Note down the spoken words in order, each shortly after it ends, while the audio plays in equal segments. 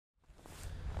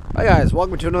Hi guys,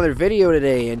 welcome to another video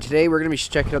today, and today we're going to be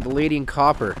checking out the Lady &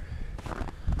 Copper.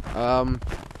 Not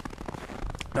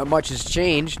much has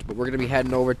changed, but we're going to be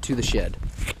heading over to the shed.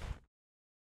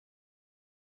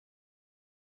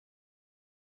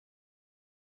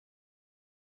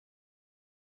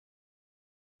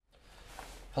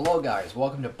 Hello guys,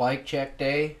 welcome to Bike Check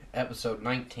Day, episode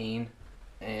 19,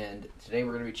 and today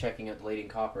we're going to be checking out the Lady &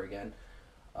 Copper again.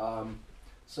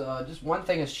 So just one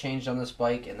thing has changed on this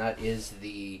bike, and that is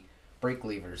the brake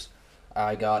levers.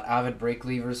 I got Avid brake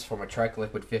levers for my Trek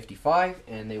Liquid 55,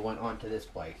 and they went onto this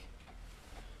bike.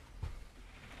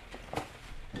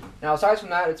 Now, aside from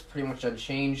that, it's pretty much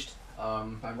unchanged.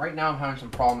 Right now I'm having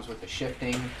some problems with the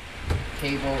shifting. The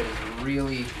cable is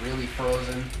really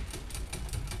frozen.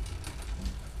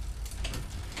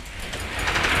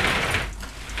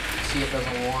 See, it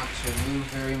doesn't want to move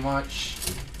very much.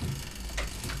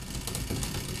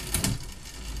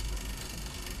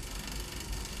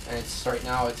 And right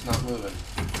now it's not moving.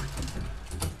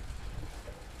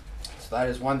 So that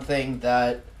is one thing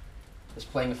that is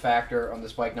playing a factor on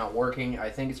this bike not working. I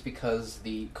think it's because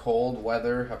the cold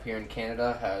weather up here in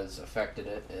Canada has affected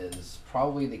it. Is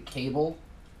probably the cable.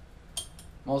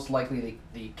 Most likely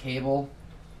the cable.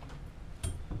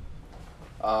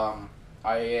 I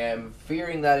am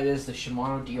fearing that it is the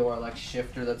Shimano DORLX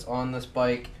shifter that's on this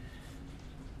bike.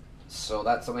 So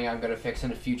that's something I'm going to fix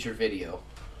in a future video.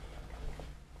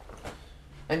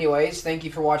 Anyways, thank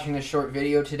you for watching this short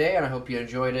video today, and I hope you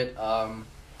enjoyed it.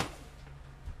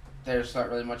 There's not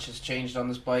really much has changed on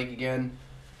this bike again.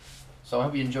 So I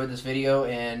hope you enjoyed this video,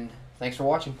 and thanks for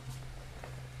watching.